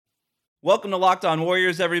Welcome to Locked On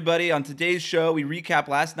Warriors, everybody. On today's show, we recap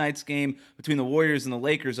last night's game between the Warriors and the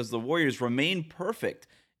Lakers as the Warriors remain perfect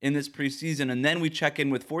in this preseason. And then we check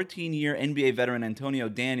in with 14-year NBA veteran Antonio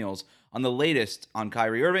Daniels on the latest on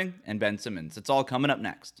Kyrie Irving and Ben Simmons. It's all coming up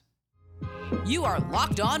next. You are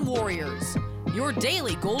Locked On Warriors, your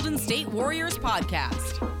daily Golden State Warriors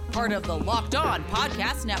podcast. Part of the Locked On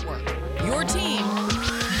Podcast Network, your team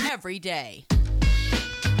every day.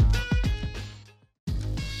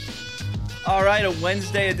 All right, a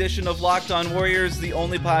Wednesday edition of Locked On Warriors, the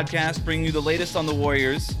only podcast bringing you the latest on the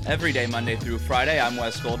Warriors every day, Monday through Friday. I'm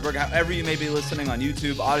Wes Goldberg. However you may be listening on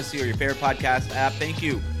YouTube, Odyssey, or your favorite podcast app, thank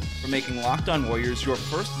you for making Locked On Warriors your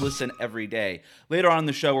first listen every day. Later on in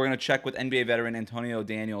the show, we're going to check with NBA veteran Antonio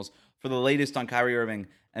Daniels for the latest on Kyrie Irving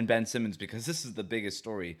and Ben Simmons, because this is the biggest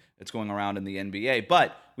story that's going around in the NBA.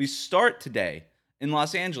 But we start today in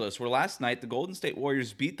Los Angeles, where last night the Golden State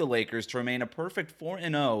Warriors beat the Lakers to remain a perfect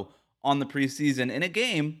 4-0 on the preseason in a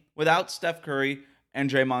game without Steph Curry and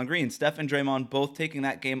Draymond Green. Steph and Draymond both taking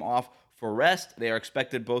that game off for rest. They are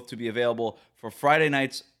expected both to be available for Friday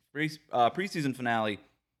night's preseason finale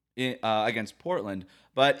against Portland.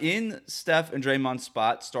 But in Steph and Draymond's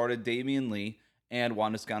spot started Damian Lee and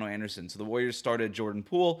Juan Toscano-Anderson. So the Warriors started Jordan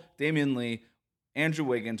Poole, Damian Lee, Andrew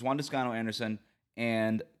Wiggins, Juan Toscano-Anderson,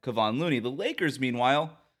 and Kevon Looney. The Lakers,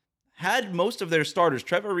 meanwhile, had most of their starters.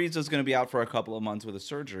 Trevor Ariza is going to be out for a couple of months with a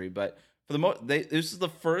surgery, but for the this is the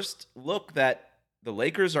first look that the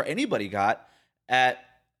Lakers or anybody got at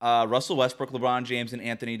Russell Westbrook, LeBron James, and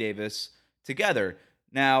Anthony Davis together.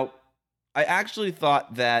 Now, I actually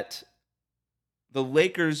thought that the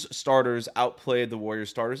Lakers starters outplayed the Warriors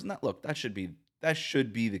starters, and that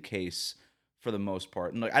should be the case for the most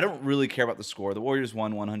part. And I don't really care about the score. The Warriors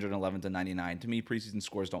won 111-99. To me, preseason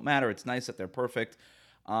scores don't matter. It's nice that they're perfect.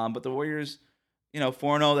 But the Warriors,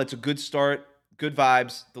 4-0, that's a good start, good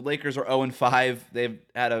vibes. The Lakers are 0-5. They've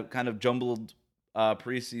had a kind of jumbled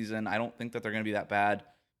preseason. I don't think that they're going to be that bad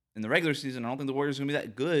in the regular season. I don't think the Warriors are going to be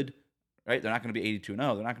that good, right? They're not going to be 82-0. They're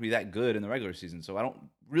not going to be that good in the regular season. So I don't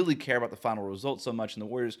really care about the final result so much. And the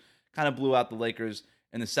Warriors kind of blew out the Lakers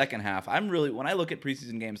in the second half. When I look at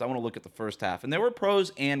preseason games, I want to look at the first half. And there were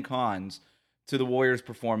pros and cons to the Warriors'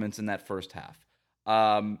 performance in that first half.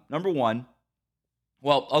 Number one,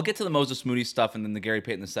 well, I'll get to the Moses Moody stuff and then the Gary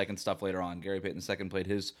Payton II stuff later on. Gary Payton II played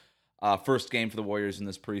his first game for the Warriors in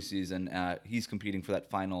this preseason. He's competing for that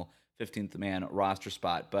final 15th man roster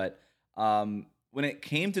spot. But when it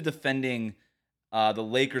came to defending the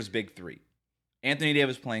Lakers' big three, Anthony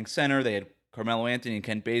Davis playing center. They had Carmelo Anthony and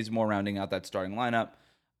Kent Bazemore rounding out that starting lineup.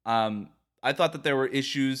 I thought that there were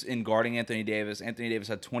issues in guarding Anthony Davis. Anthony Davis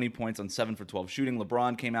had 20 points on 7 for 12 shooting.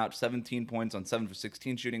 LeBron came out 17 points on 7 for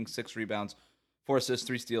 16 shooting, 6 rebounds, 4 assists,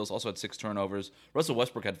 3 steals, also had 6 turnovers. Russell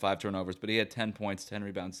Westbrook had 5 turnovers, but he had 10 points, 10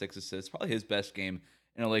 rebounds, 6 assists. Probably his best game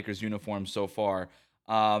in a Lakers uniform so far.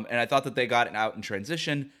 And I thought that they got it out in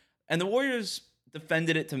transition. And the Warriors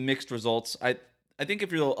defended it to mixed results. I think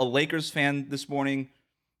if you're a Lakers fan this morning,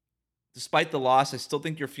 despite the loss, I still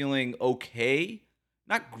think you're feeling okay.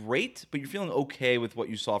 Not great, but you're feeling okay with what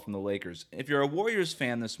you saw from the Lakers. If you're a Warriors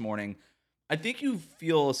fan this morning, I think you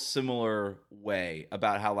feel a similar way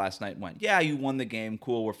about how last night went. Yeah, you won the game.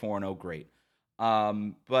 Cool, we're 4-0, great.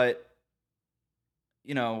 But,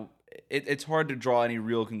 it's hard to draw any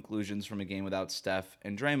real conclusions from a game without Steph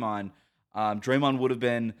and Draymond. Draymond would have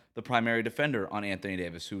been the primary defender on Anthony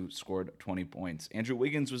Davis, who scored 20 points. Andrew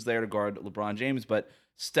Wiggins was there to guard LeBron James, but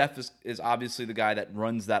Steph is obviously the guy that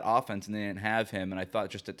runs that offense, and they didn't have him. And I thought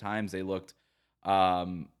just at times they looked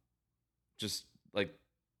just like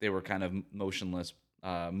they were kind of motionless,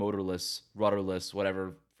 motorless, rudderless,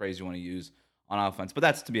 whatever phrase you want to use on offense. But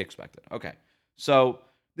that's to be expected. Okay, so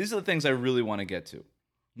these are the things I really want to get to.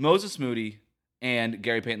 Moses Moody and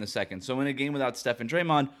Gary Payton II. So in a game without Steph and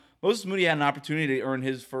Draymond, Moses Moody had an opportunity to earn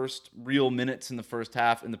his first real minutes in the first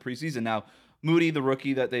half in the preseason. Now, Moody, the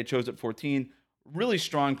rookie that they chose at 14, really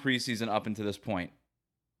strong preseason up until this point.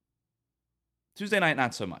 Tuesday night,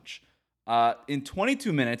 not so much. In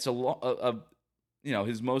 22 minutes,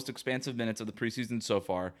 his most expansive minutes of the preseason so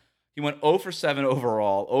far, he went 0 for 7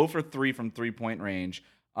 overall, 0 for 3 from three-point range,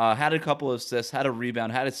 had a couple of assists, had a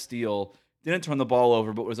rebound, had a steal, didn't turn the ball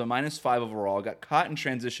over, but was a -5 overall, got caught in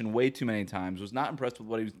transition way too many times, was not impressed with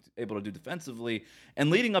what he was able to do defensively. And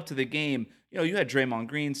leading up to the game, you had Draymond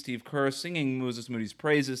Green, Steve Kerr singing Moses Moody's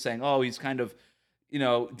praises, saying, oh, he's kind of,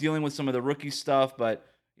 dealing with some of the rookie stuff, but,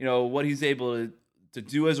 what he's able to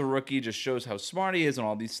do as a rookie just shows how smart he is and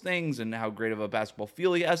all these things and how great of a basketball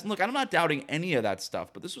feel he has. And look, I'm not doubting any of that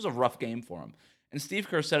stuff, but this was a rough game for him. And Steve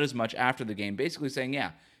Kerr said as much after the game, basically saying,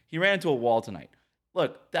 yeah, he ran into a wall tonight.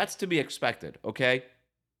 Look, that's to be expected, okay?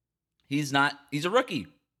 He's a rookie.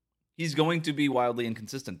 He's going to be wildly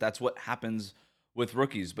inconsistent. That's what happens with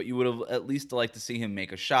rookies, but you would have at least liked to see him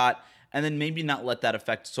make a shot and then maybe not let that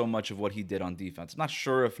affect so much of what he did on defense. I'm not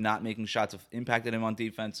sure if not making shots have impacted him on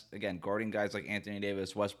defense. Again, guarding guys like Anthony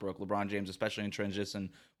Davis, Westbrook, LeBron James, especially in transition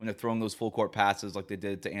when they're throwing those full court passes like they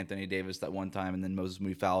did to Anthony Davis that one time, and then Moses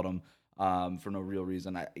Moody fouled him for no real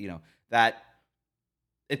reason.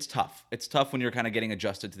 It's tough. It's tough when you're kind of getting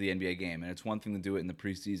adjusted to the NBA game, and it's one thing to do it in the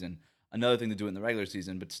preseason, another thing to do it in the regular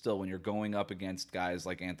season, but still, when you're going up against guys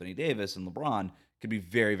like Anthony Davis and LeBron, it can be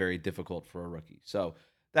very, very difficult for a rookie. So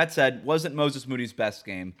that said, wasn't Moses Moody's best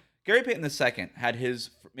game. Gary Payton II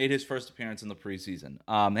made his first appearance in the preseason.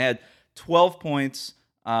 They had 12 points.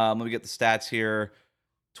 Let me get the stats here.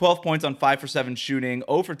 12 points on 5 for 7 shooting,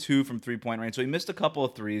 0 for 2 from three-point range. So he missed a couple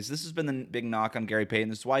of threes. This has been the big knock on Gary Payton.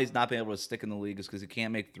 This is why he's not been able to stick in the league, is because he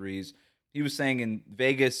can't make threes. He was saying in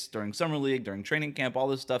Vegas during summer league, during training camp, all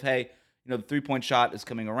this stuff, hey, the three-point shot is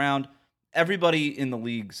coming around. Everybody in the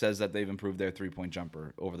league says that they've improved their three-point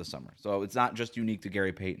jumper over the summer. So it's not just unique to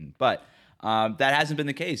Gary Payton. But that hasn't been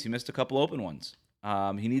the case. He missed a couple open ones.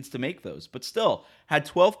 He needs to make those. But still, had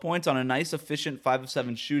 12 points on a nice, efficient 5 of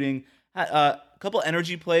 7 shooting. Had a couple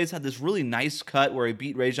energy plays. Had this really nice cut where he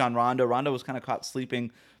beat Rajon Rondo. Rondo was kind of caught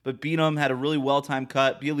sleeping, but beat him. Had a really well-timed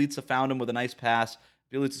cut. Bjelica found him with a nice pass.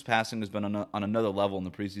 Bjelica's passing has been on another level in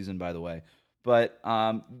the preseason, by the way. But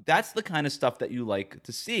that's the kind of stuff that you like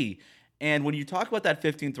to see. And when you talk about that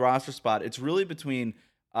 15th roster spot, it's really between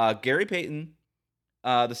Gary Payton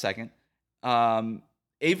II,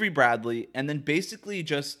 Avery Bradley, and then basically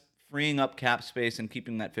just freeing up cap space and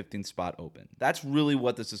keeping that 15th spot open. That's really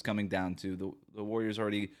what this is coming down to. The Warriors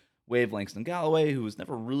already waived Langston Galloway, who was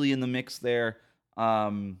never really in the mix there.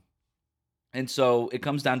 And so it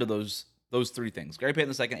comes down to those three things. Gary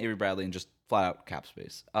Payton II, Avery Bradley, and just flat-out cap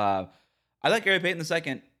space. I like Gary Payton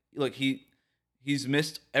II. Look, he's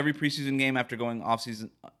missed every preseason game after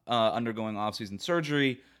undergoing off-season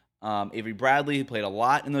surgery. Avery Bradley, who played a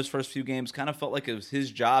lot in those first few games, kind of felt like it was his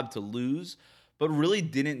job to lose, but really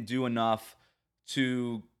didn't do enough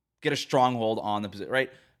to get a stronghold on the position, right?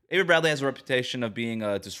 Avery Bradley has a reputation of being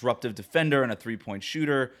a disruptive defender and a three-point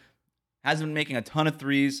shooter. Hasn't been making a ton of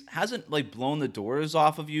threes. Hasn't blown the doors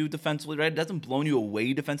off of you defensively, right? It hasn't blown you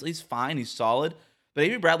away defensively. He's fine. He's solid. But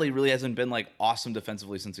Avery Bradley really hasn't been awesome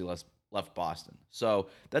defensively since he left Boston. So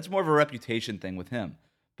that's more of a reputation thing with him.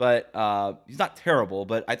 But he's not terrible.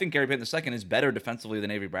 But I think Gary Payton II is better defensively than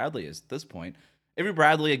Avery Bradley is at this point. Avery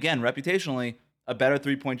Bradley, again, reputationally, a better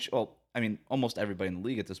three-point almost everybody in the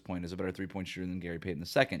league at this point is a better three-point shooter than Gary Payton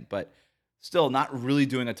II. But still not really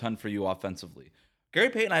doing a ton for you offensively. Gary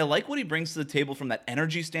Payton, I like what he brings to the table from that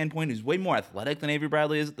energy standpoint. He's way more athletic than Avery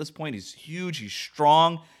Bradley is at this point. He's huge. He's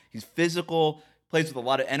strong. He's physical. Plays with a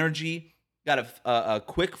lot of energy. Got a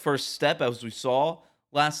quick first step, as we saw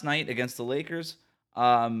last night against the Lakers.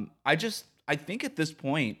 I think at this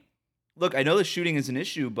point, look, I know the shooting is an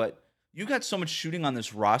issue, but you got so much shooting on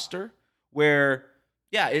this roster where,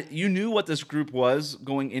 you knew what this group was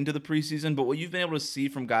going into the preseason, but what you've been able to see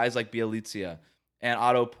from guys like Bjelica and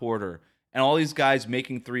Otto Porter and all these guys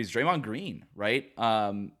making threes, Draymond Green, right?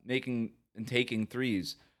 Making and taking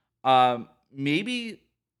threes. Maybe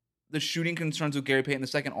the shooting concerns with Gary Payton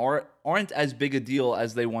II aren't as big a deal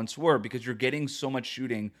as they once were, because you're getting so much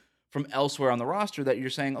shooting from elsewhere on the roster that you're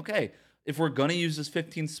saying, okay, if we're going to use this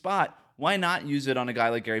 15th spot, why not use it on a guy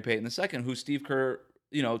like Gary Payton II, who Steve Kerr,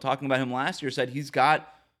 talking about him last year, said he's got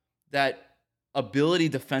that ability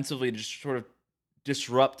defensively to just sort of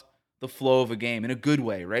disrupt the flow of a game in a good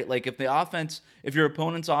way, right? If your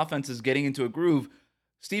opponent's offense is getting into a groove,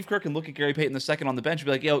 Steve Kerr can look at Gary Payton II on the bench and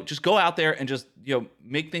be like, just go out there and just,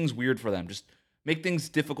 make things weird for them. Just make things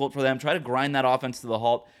difficult for them. Try to grind that offense to the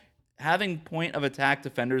halt. Having point of attack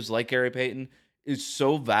defenders like Gary Payton is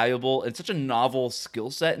so valuable. It's such a novel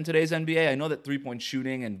skill set in today's NBA. I know that three-point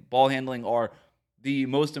shooting and ball handling are the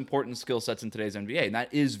most important skill sets in today's NBA, and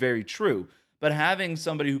that is very true. But having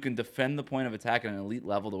somebody who can defend the point of attack at an elite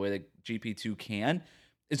level the way that GP2 can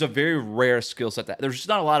is a very rare skill set. There's just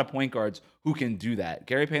not a lot of point guards who can do that.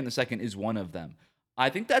 Gary Payton II is one of them. I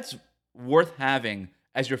think that's worth having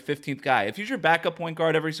as your 15th guy. If he's your backup point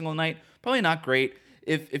guard every single night, probably not great.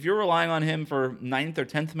 If you're relying on him for 9th or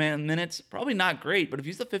 10th minutes, probably not great. But if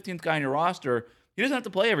he's the 15th guy on your roster, he doesn't have to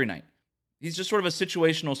play every night. He's just sort of a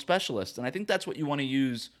situational specialist. And I think that's what you want to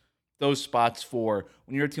use those spots for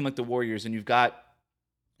when you're a team like the Warriors and you've got,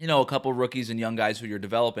 a couple rookies and young guys who you're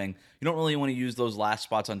developing. You don't really want to use those last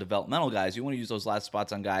spots on developmental guys. You want to use those last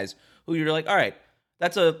spots on guys who you're like, all right,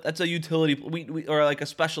 that's a utility or like a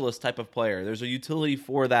specialist type of player. There's a utility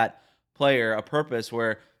for that player, a purpose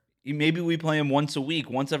where maybe we play him once a week,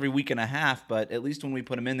 once every week and a half, but at least when we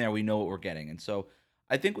put him in there, we know what we're getting. And so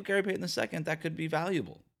I think with Gary Payton II, that could be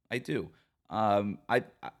valuable. I do.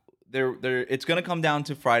 It's going to come down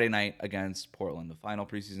to Friday night against Portland, the final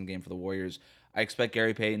preseason game for the Warriors. I expect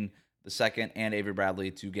Gary Payton II and Avery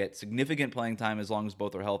Bradley to get significant playing time as long as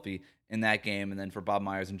both are healthy in that game, and then for Bob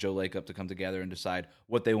Myers and Joe Lacob to come together and decide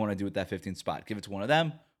what they want to do with that 15th spot. Give it to one of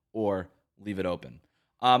them or leave it open.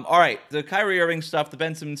 All right, the Kyrie Irving stuff, the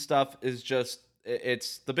Ben Simmons stuff is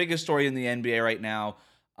it's the biggest story in the NBA right now.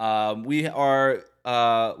 We are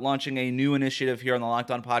launching a new initiative here on the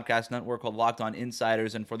Locked On Podcast Network called Locked On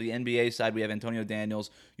Insiders, and for the NBA side, we have Antonio Daniels.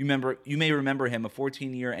 You may remember him, a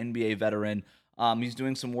 14-year NBA veteran. He's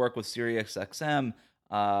doing some work with SiriusXM,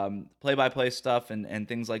 play-by-play stuff and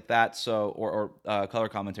things like that. So, or color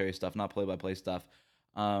commentary stuff, not play-by-play stuff,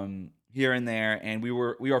 here and there. And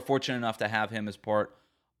we are fortunate enough to have him as part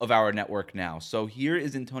of our network now. So here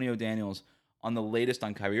is Antonio Daniels on the latest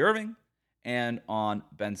on Kyrie Irving and on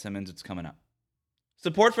Ben Simmons. It's coming up.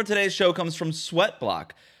 Support for today's show comes from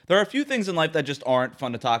Sweatblock. There are a few things in life that just aren't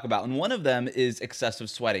fun to talk about, and one of them is excessive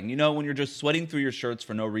sweating. You know, when you're just sweating through your shirts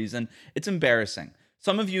for no reason, it's embarrassing.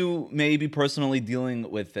 Some of you may be personally dealing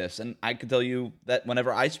with this, and I can tell you that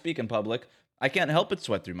whenever I speak in public, I can't help but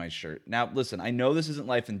sweat through my shirt. Now, listen, I know this isn't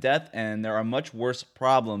life and death, and there are much worse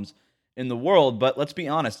problems in the world, but let's be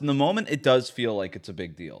honest, in the moment, it does feel like it's a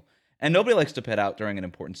big deal. And nobody likes to pit out during an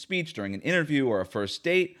important speech, during an interview, or a first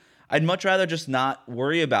date. I'd much rather just not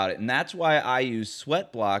worry about it, and that's why I use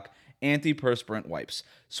Sweatblock antiperspirant wipes.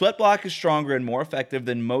 Sweatblock is stronger and more effective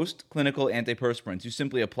than most clinical antiperspirants. You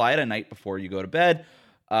simply apply it at night before you go to bed.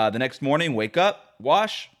 The next morning, wake up,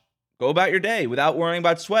 wash, go about your day without worrying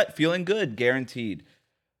about sweat, feeling good, guaranteed.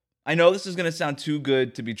 I know this is going to sound too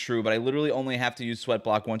good to be true, but I literally only have to use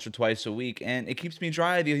Sweatblock once or twice a week, and it keeps me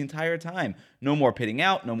dry the entire time. No more pitting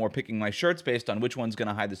out, no more picking my shirts based on which one's going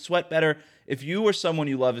to hide the sweat better. If you or someone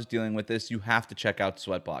you love is dealing with this, you have to check out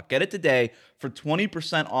Sweatblock. Get it today for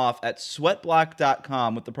 20% off at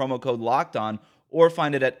sweatblock.com with the promo code LOCKEDON, or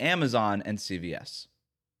find it at Amazon and CVS.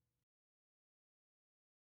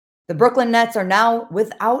 The Brooklyn Nets are now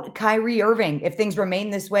without Kyrie Irving. If things remain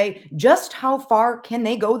this way, just how far can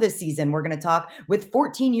they go this season? We're going to talk with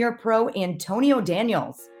 14-year pro Antonio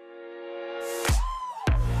Daniels.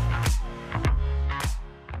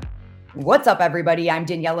 What's up, everybody? I'm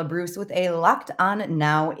Daniela Bruce with a Locked On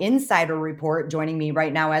Now Insider Report. Joining me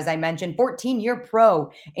right now, as I mentioned, 14-year pro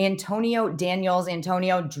Antonio Daniels.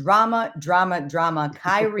 Antonio, drama.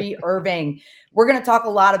 Kyrie Irving. We're going to talk a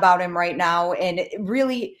lot about him right now, and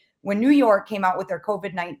really, when New York came out with their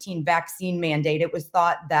COVID-19 vaccine mandate, it was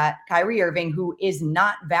thought that Kyrie Irving, who is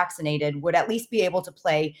not vaccinated, would at least be able to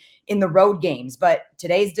play in the road games. But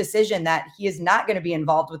today's decision that he is not going to be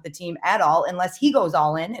involved with the team at all unless he goes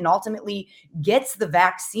all in and ultimately gets the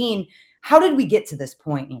vaccine. How did we get to this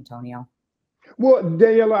point, Antonio? Well,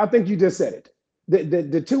 Daniela, I think you just said it.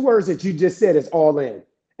 The two words that you just said is all in.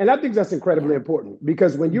 And I think that's incredibly important,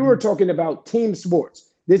 because when you are talking about team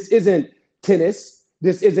sports, this isn't tennis.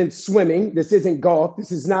 This isn't swimming. This isn't golf.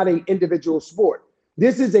 This is not an individual sport.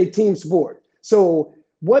 This is a team sport. So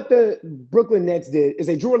what the Brooklyn Nets did is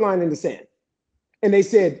they drew a line in the sand. And they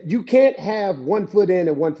said, you can't have 1 foot in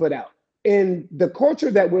and 1 foot out. In the culture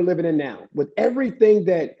that we're living in now, with everything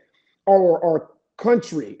that our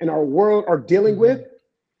country and our world are dealing with,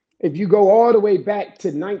 if you go all the way back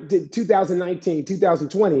to 2019,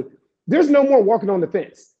 2020, there's no more walking on the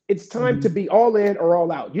fence. It's time to be all in or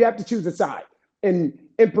all out. You have to choose a side. And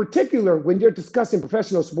in particular, when you're discussing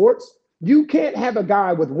professional sports, you can't have a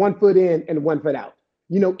guy with 1 foot in and 1 foot out.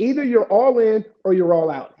 You know, either you're all in or you're all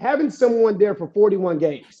out. Having someone there for 41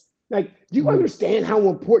 games. Like, do you understand how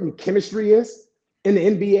important chemistry is in the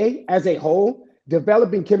NBA as a whole?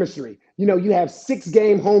 Developing chemistry. You know, you have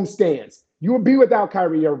 6-game homestands. You will be without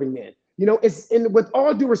Kyrie Irving then. You know, with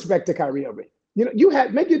all due respect to Kyrie Irving, you know,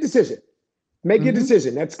 make your decision. Make your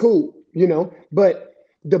decision. That's cool, you know. But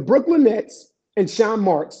the Brooklyn Nets and Sean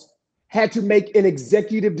Marks had to make an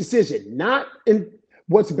executive decision, not in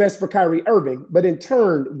what's best for Kyrie Irving, but in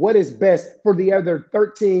turn, what is best for the other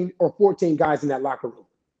 13 or 14 guys in that locker room.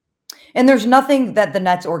 And there's nothing that the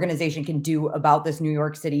Nets organization can do about this New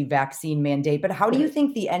York City vaccine mandate. But how do you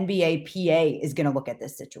think the NBA PA is going to look at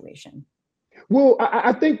this situation? Well,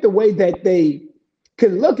 I think the way that they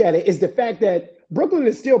can look at it is the fact that Brooklyn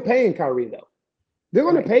is still paying Kyrie, though. They're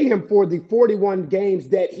going to pay him for the 41 games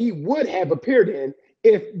that he would have appeared in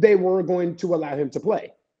if they were going to allow him to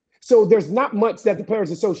play. So there's not much that the Players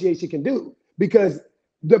Association can do, because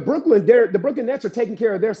the Brooklyn Nets are taking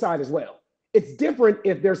care of their side as well. It's different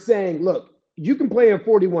if they're saying, look, you can play in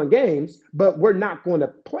 41 games, but we're not going to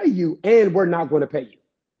play you and we're not going to pay you.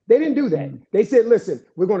 They didn't do that. They said, listen,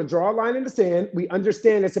 we're going to draw a line in the sand. We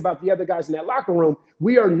understand it's about the other guys in that locker room.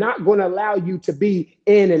 We are not going to allow you to be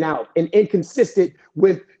in and out and inconsistent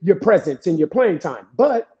with your presence and your playing time.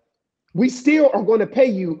 But we still are going to pay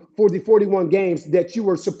you for the 41 games that you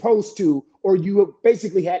were supposed to, or you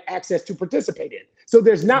basically had access to participate in. So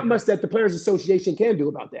there's not much that the Players Association can do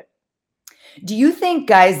about that. Do you think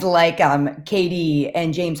guys like KD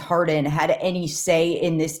and James Harden had any say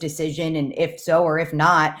in this decision? And if so, or if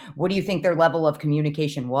not, what do you think their level of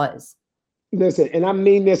communication was? Listen, and I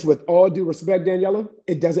mean this with all due respect, Daniela,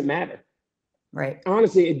 it doesn't matter. Right.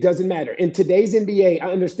 Honestly, it doesn't matter. In today's NBA,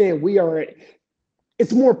 I understand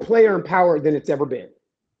it's more player empowered than it's ever been.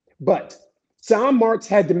 But Sean Marks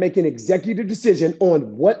had to make an executive decision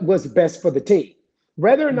on what was best for the team.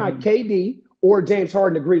 Whether or not KD or James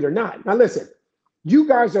Harden agreed or not. Now, listen, you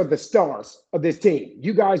guys are the stars of this team.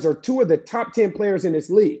 You guys are two of the top 10 players in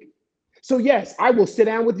this league. So, yes, I will sit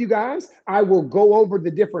down with you guys. I will go over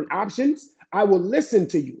the different options. I will listen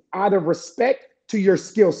to you out of respect to your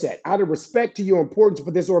skill set, out of respect to your importance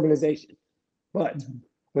for this organization. But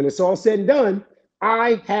when it's all said and done,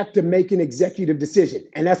 I have to make an executive decision.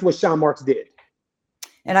 And that's what Sean Marks did.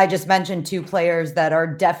 And I just mentioned two players that are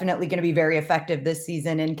definitely going to be very effective this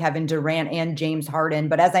season in Kevin Durant and James Harden.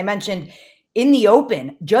 But as I mentioned in the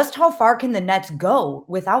open, just how far can the Nets go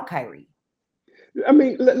without Kyrie? I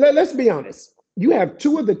mean, let's be honest. You have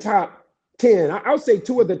two of the top 10, I'll say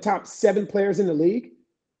two of the top 7 players in the league.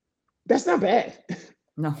 That's not bad.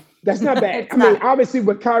 No, that's not bad. I mean, obviously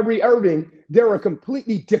with Kyrie Irving, they're a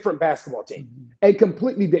completely different basketball team.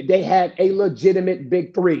 They had a legitimate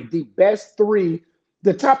big three, the best three,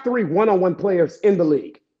 the top 3 one-on-one players in the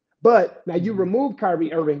league. But now you remove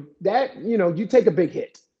Kyrie Irving, you take a big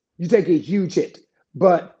hit. You take a huge hit.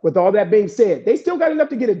 But with all that being said, they still got enough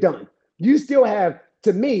to get it done. You still have,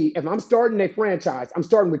 to me, if I'm starting a franchise, I'm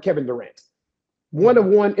starting with Kevin Durant. One of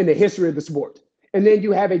one in the history of the sport. And then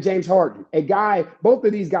you have a James Harden, a guy, both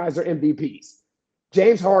of these guys are MVPs.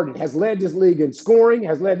 James Harden has led this league in scoring,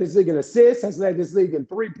 has led this league in assists, has led this league in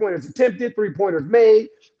three-pointers attempted, three-pointers made,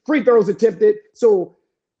 free throws attempted. So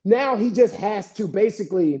now he just has to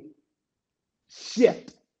basically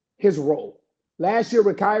shift his role. Last year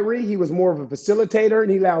with Kyrie, he was more of a facilitator,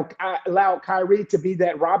 and he allowed Kyrie to be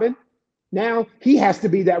that Robin. Now he has to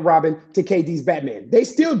be that Robin to KD's Batman. They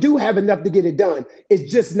still do have enough to get it done. It's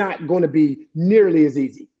just not going to be nearly as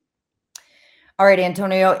easy. All right,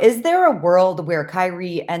 Antonio, is there a world where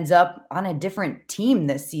Kyrie ends up on a different team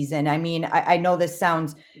this season? I mean, I know this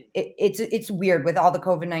sounds, it's weird with all the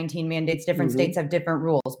COVID-19 mandates, different states have different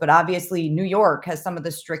rules, but obviously New York has some of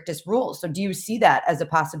the strictest rules. So do you see that as a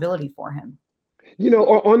possibility for him? You know,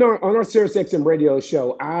 on our SiriusXM radio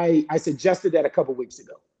show, I suggested that a couple weeks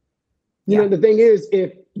ago. You know, the thing is,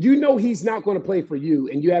 if you know he's not going to play for you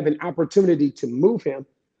and you have an opportunity to move him,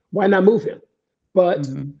 why not move him? But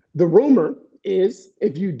the rumor is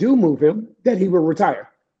if you do move him, that he will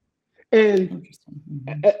retire. And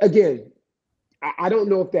again, I don't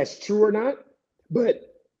know if that's true or not,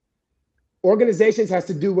 but organizations have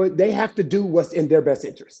to do what's in their best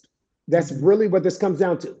interest. That's really what this comes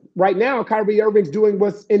down to. Right now, Kyrie Irving's doing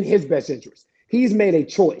what's in his best interest. He's made a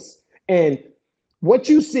choice. And what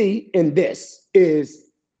you see in this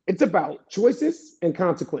is it's about choices and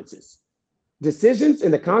consequences, decisions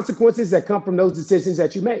and the consequences that come from those decisions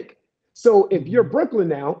that you make. So if you're Brooklyn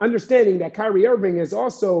now, understanding that Kyrie Irving has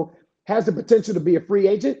the potential to be a free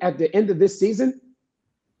agent at the end of this season,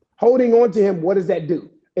 holding on to him, what does that do?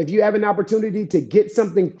 If you have an opportunity to get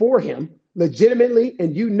something for him legitimately,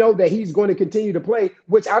 and you know that he's going to continue to play,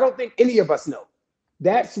 which I don't think any of us know.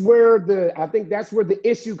 That's where the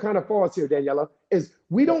issue kind of falls here, Daniela, is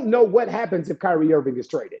we don't know what happens if Kyrie Irving is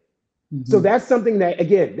traded. So that's something that,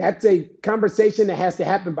 again, that's a conversation that has to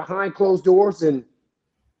happen behind closed doors and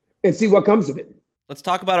see what comes of it. Let's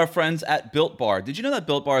talk about our friends at Built Bar. Did you know that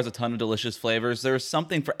Built Bar has a ton of delicious flavors? There's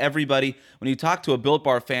something for everybody. When you talk to a Built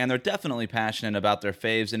Bar fan, they're definitely passionate about their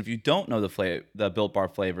faves. And if you don't know the Built Bar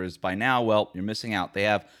flavors by now, well, you're missing out. They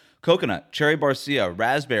have coconut, cherry barcia,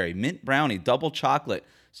 raspberry, mint brownie, double chocolate,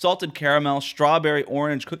 salted caramel, strawberry,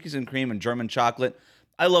 orange, cookies and cream, and German chocolate.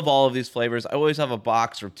 I love all of these flavors. I always have a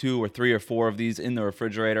box or 2 or 3 or 4 of these in the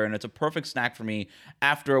refrigerator, and it's a perfect snack for me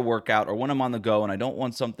after a workout or when I'm on the go and I don't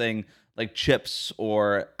want something like chips,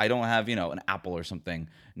 or I don't have, an apple or something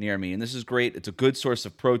near me. And this is great. It's a good source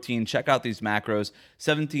of protein. Check out these macros: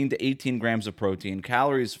 17 to 18 grams of protein,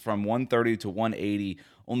 calories from 130 to 180,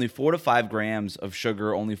 only 4 to 5 grams of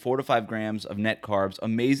sugar, only 4 to 5 grams of net carbs,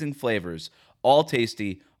 amazing flavors, all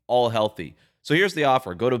tasty, all healthy. So here's the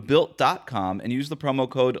offer. Go to Built.com and use the promo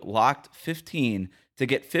code LOCKED15 to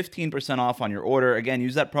get 15% off on your order. Again,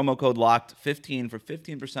 use that promo code LOCKED15 for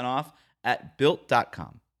 15% off at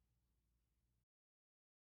Built.com.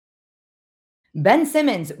 Ben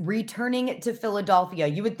Simmons returning to Philadelphia.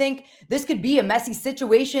 You would think this could be a messy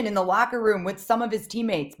situation in the locker room with some of his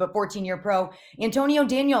teammates, but 14-year pro Antonio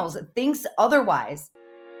Daniels thinks otherwise.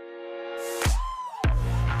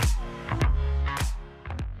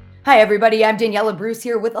 Hi, everybody. I'm Daniela Bruce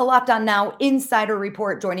here with a Locked On Now Insider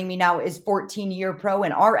Report. Joining me now is 14-year pro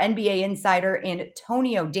and our NBA insider,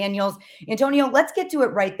 Antonio Daniels. Antonio, let's get to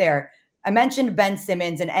it right there. I mentioned Ben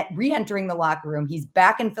Simmons and re-entering the locker room. He's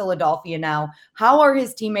back in Philadelphia now. How are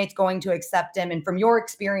his teammates going to accept him? And from your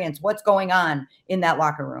experience, what's going on in that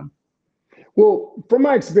locker room? Well, from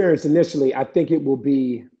my experience initially, I think it will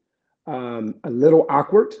be a little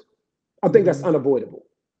awkward. I think that's unavoidable.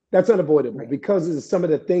 That's unavoidable because of some of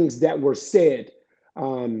the things that were said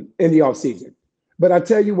in the offseason. But I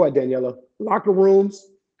tell you what, Daniela, locker rooms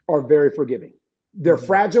are very forgiving. They're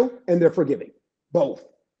fragile and they're forgiving, both.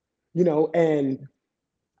 You know, and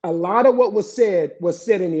a lot of what was said in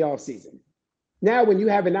the offseason. Now, when you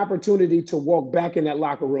have an opportunity to walk back in that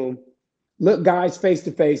locker room, look guys face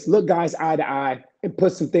to face, look guys eye to eye, and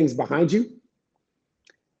put some things behind you,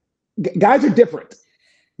 guys are different.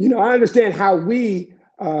 You know, I understand how we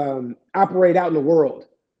operate out in the world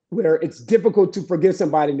where it's difficult to forgive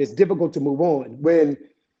somebody and it's difficult to move on when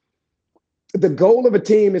the goal of a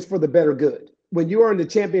team is for the better good. When you are in the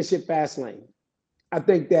championship fast lane, I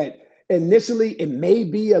think that initially it may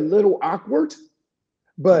be a little awkward,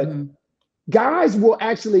 but guys will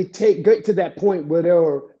actually get to that point where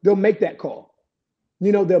they'll make that call.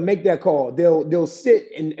 You know, they'll make that call. They'll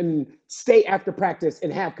sit and stay after practice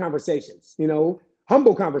and have conversations, you know,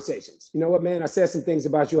 humble conversations. You know what, man, I said some things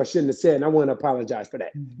about you I shouldn't have said, and I want to apologize for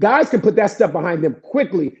that. Guys can put that stuff behind them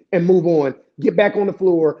quickly and move on, get back on the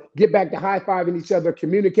floor, get back to high-fiving each other,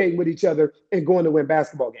 communicating with each other, and going to win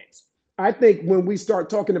basketball games. I think when we start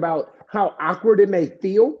talking about how awkward it may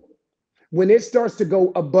feel, when it starts to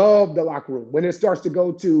go above the locker room, when it starts to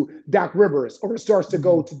go to Doc Rivers or it starts to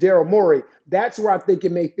go to Daryl Morey, that's where I think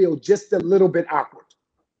it may feel just a little bit awkward.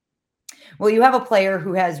 Well, you have a player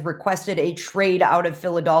who has requested a trade out of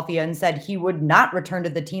Philadelphia and said he would not return to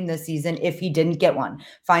the team this season if he didn't get one.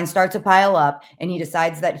 Fines start to pile up, and he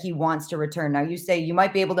decides that he wants to return. Now, you say you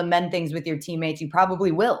might be able to mend things with your teammates. You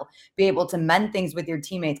probably will be able to mend things with your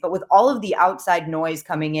teammates. But with all of the outside noise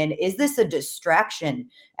coming in, is this a distraction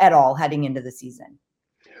at all heading into the season?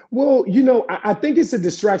 Well, you know, I think it's a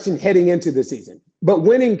distraction heading into the season, but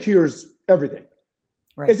winning cures everything.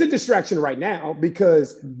 Right. It's a distraction right now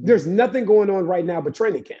because there's nothing going on right now but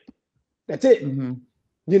training camp. That's it. You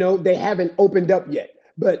know, they haven't opened up yet.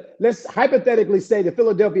 But let's hypothetically say the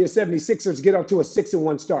Philadelphia 76ers get off to a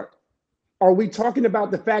 6-1 start. Are we talking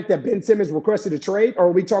about the fact that Ben Simmons requested a trade, or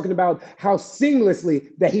are we talking about how seamlessly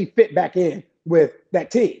that he fit back in with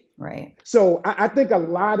that team? Right. So I think a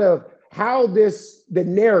lot of how the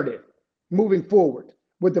narrative moving forward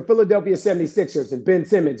with the Philadelphia 76ers and Ben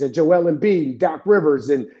Simmons and Joel Embiid, Doc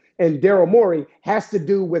Rivers and Daryl Morey has to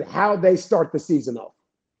do with how they start the season off.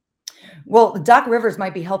 Well, Doc Rivers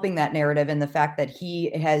might be helping that narrative in the fact that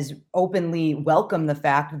he has openly welcomed the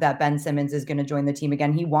fact that Ben Simmons is going to join the team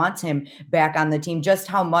again. He wants him back on the team. Just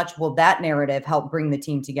how much will that narrative help bring the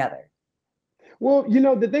team together? Well, you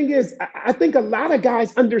know, the thing is, I think a lot of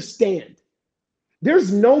guys understand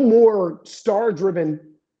there's no more star-driven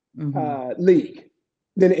league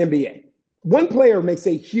than the NBA. One player makes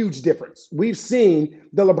a huge difference. We've seen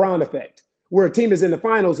the LeBron effect, where a team is in the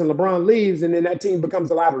finals and LeBron leaves, and then that team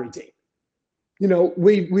becomes a lottery team. You know,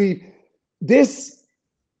 this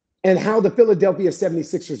and how the Philadelphia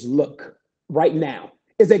 76ers look right now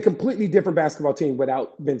is a completely different basketball team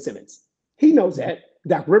without Ben Simmons. He knows that.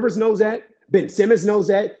 Doc Rivers knows that. Ben Simmons knows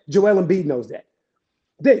that. Joel Embiid knows that.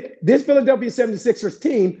 This Philadelphia 76ers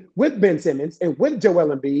team with Ben Simmons and with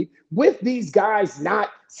Joel Embiid, with these guys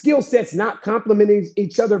skill sets not complementing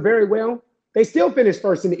each other very well, they still finished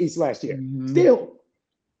first in the East last year. Still.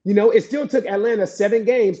 You know, it still took Atlanta 7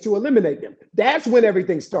 games to eliminate them. That's when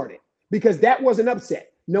everything started because that was an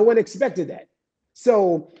upset. No one expected that.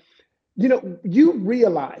 So, you know, you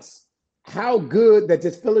realize how good that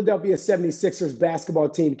this Philadelphia 76ers basketball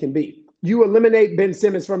team can be. You eliminate Ben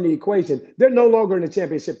Simmons from the equation, they're no longer in the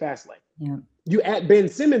championship fast lane. Yeah. You add Ben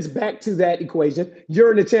Simmons back to that equation,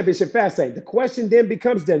 you're in the championship fast lane. The question then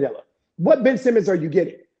becomes, Daniela, what Ben Simmons are you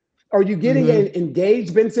getting? Are you getting an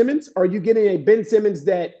engaged Ben Simmons? Are you getting a Ben Simmons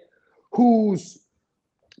whose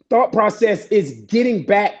thought process is getting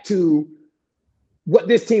back to what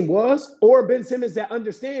this team was? Or Ben Simmons that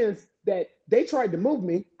understands that They tried to move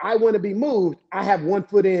me. I want to be moved. I have 1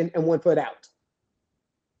 foot in and 1 foot out.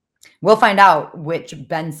 We'll find out which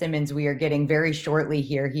Ben Simmons we are getting very shortly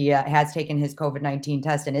here. He has taken his COVID-19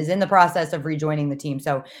 test and is in the process of rejoining the team.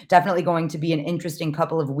 So definitely going to be an interesting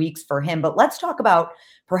couple of weeks for him. But let's talk about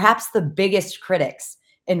perhaps the biggest critics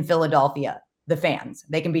in Philadelphia, the fans.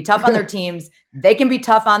 They can be tough on their teams. They can be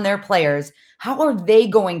tough on their players. How are they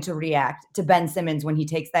going to react to Ben Simmons when he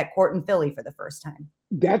takes that court in Philly for the first time?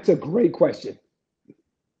 That's a great question.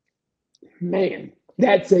 Man,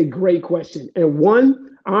 that's a great question. And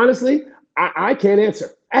one, honestly, I can't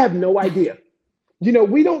answer. I have no idea.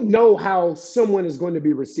 We don't know how someone is going to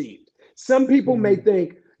be received. Some people may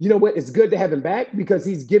think, you know what, it's good to have him back because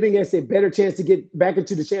he's giving us a better chance to get back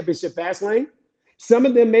into the championship fast lane. Some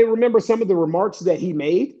of them may remember some of the remarks that he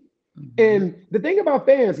made. And the thing about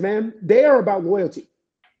fans, man, they are about loyalty.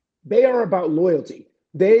 They are about loyalty.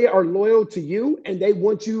 They are loyal to you, and they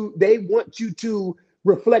want you to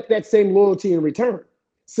reflect that same loyalty in return.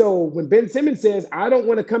 So when Ben Simmons says, I don't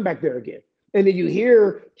want to come back there again, and then you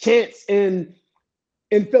hear chants in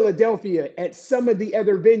Philadelphia at some of the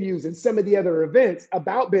other venues and some of the other events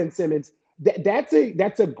about Ben Simmons, that's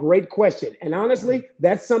a great question. And honestly,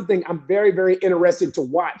 that's something I'm very, very interested to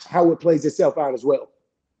watch how it plays itself out as well.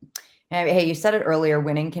 Hey, you said it earlier,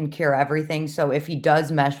 winning can cure everything. So if he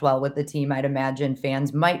does mesh well with the team, I'd imagine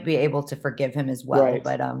fans might be able to forgive him as well. Right.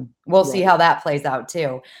 But we'll see how that plays out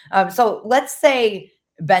too. So let's say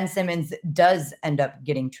Ben Simmons does end up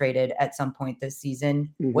getting traded at some point this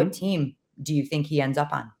season. What team do you think he ends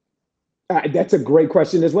up on? That's a great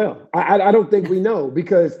question as well. I don't think we know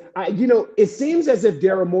because, it seems as if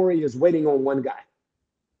Daryl Morey is waiting on one guy.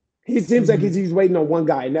 He seems like he's waiting on one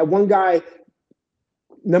guy. And that one guy,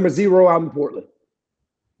 number 0 out in Portland.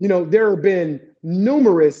 There have been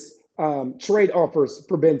numerous trade offers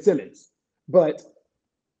for Ben Simmons, but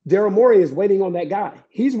Daryl Morey is waiting on that guy.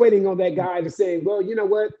 He's waiting on that guy to say, well, you know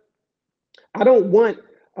what? I don't want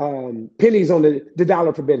pennies on the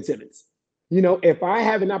dollar for Ben Simmons. If I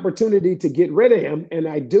have an opportunity to get rid of him, and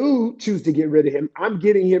I do choose to get rid of him, I'm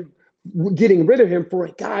getting rid of him for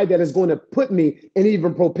a guy that is going to put me and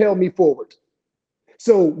even propel me forward.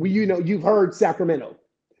 So, you've heard Sacramento,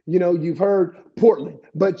 you've heard Portland,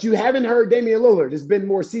 but you haven't heard Damian Lillard. It's been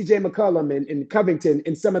more CJ McCollum and Covington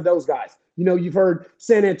and some of those guys. You've heard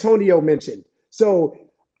San Antonio mentioned. So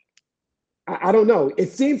I don't know.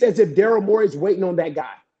 It seems as if Daryl Morey's waiting on that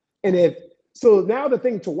guy. So now the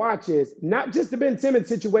thing to watch is not just the Ben Simmons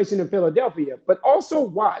situation in Philadelphia, but also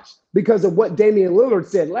watch because of what Damian Lillard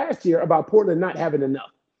said last year about Portland not having enough.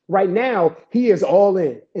 Right now, he is all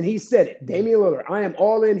in, and he said it. Damian Lillard, I am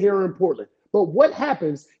all in here in Portland. But what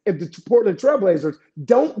happens if the Portland Trailblazers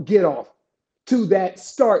don't get off to that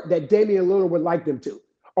start that Damian Lillard would like them to?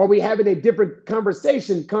 Are we having a different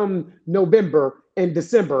conversation come November and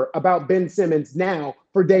December about Ben Simmons now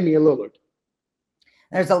for Damian Lillard?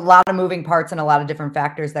 There's a lot of moving parts and a lot of different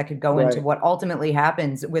factors that could go into what ultimately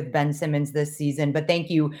happens with Ben Simmons this season. But thank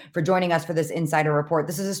you for joining us for this insider report.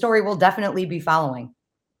 This is a story we'll definitely be following.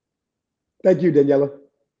 Thank you, Daniela.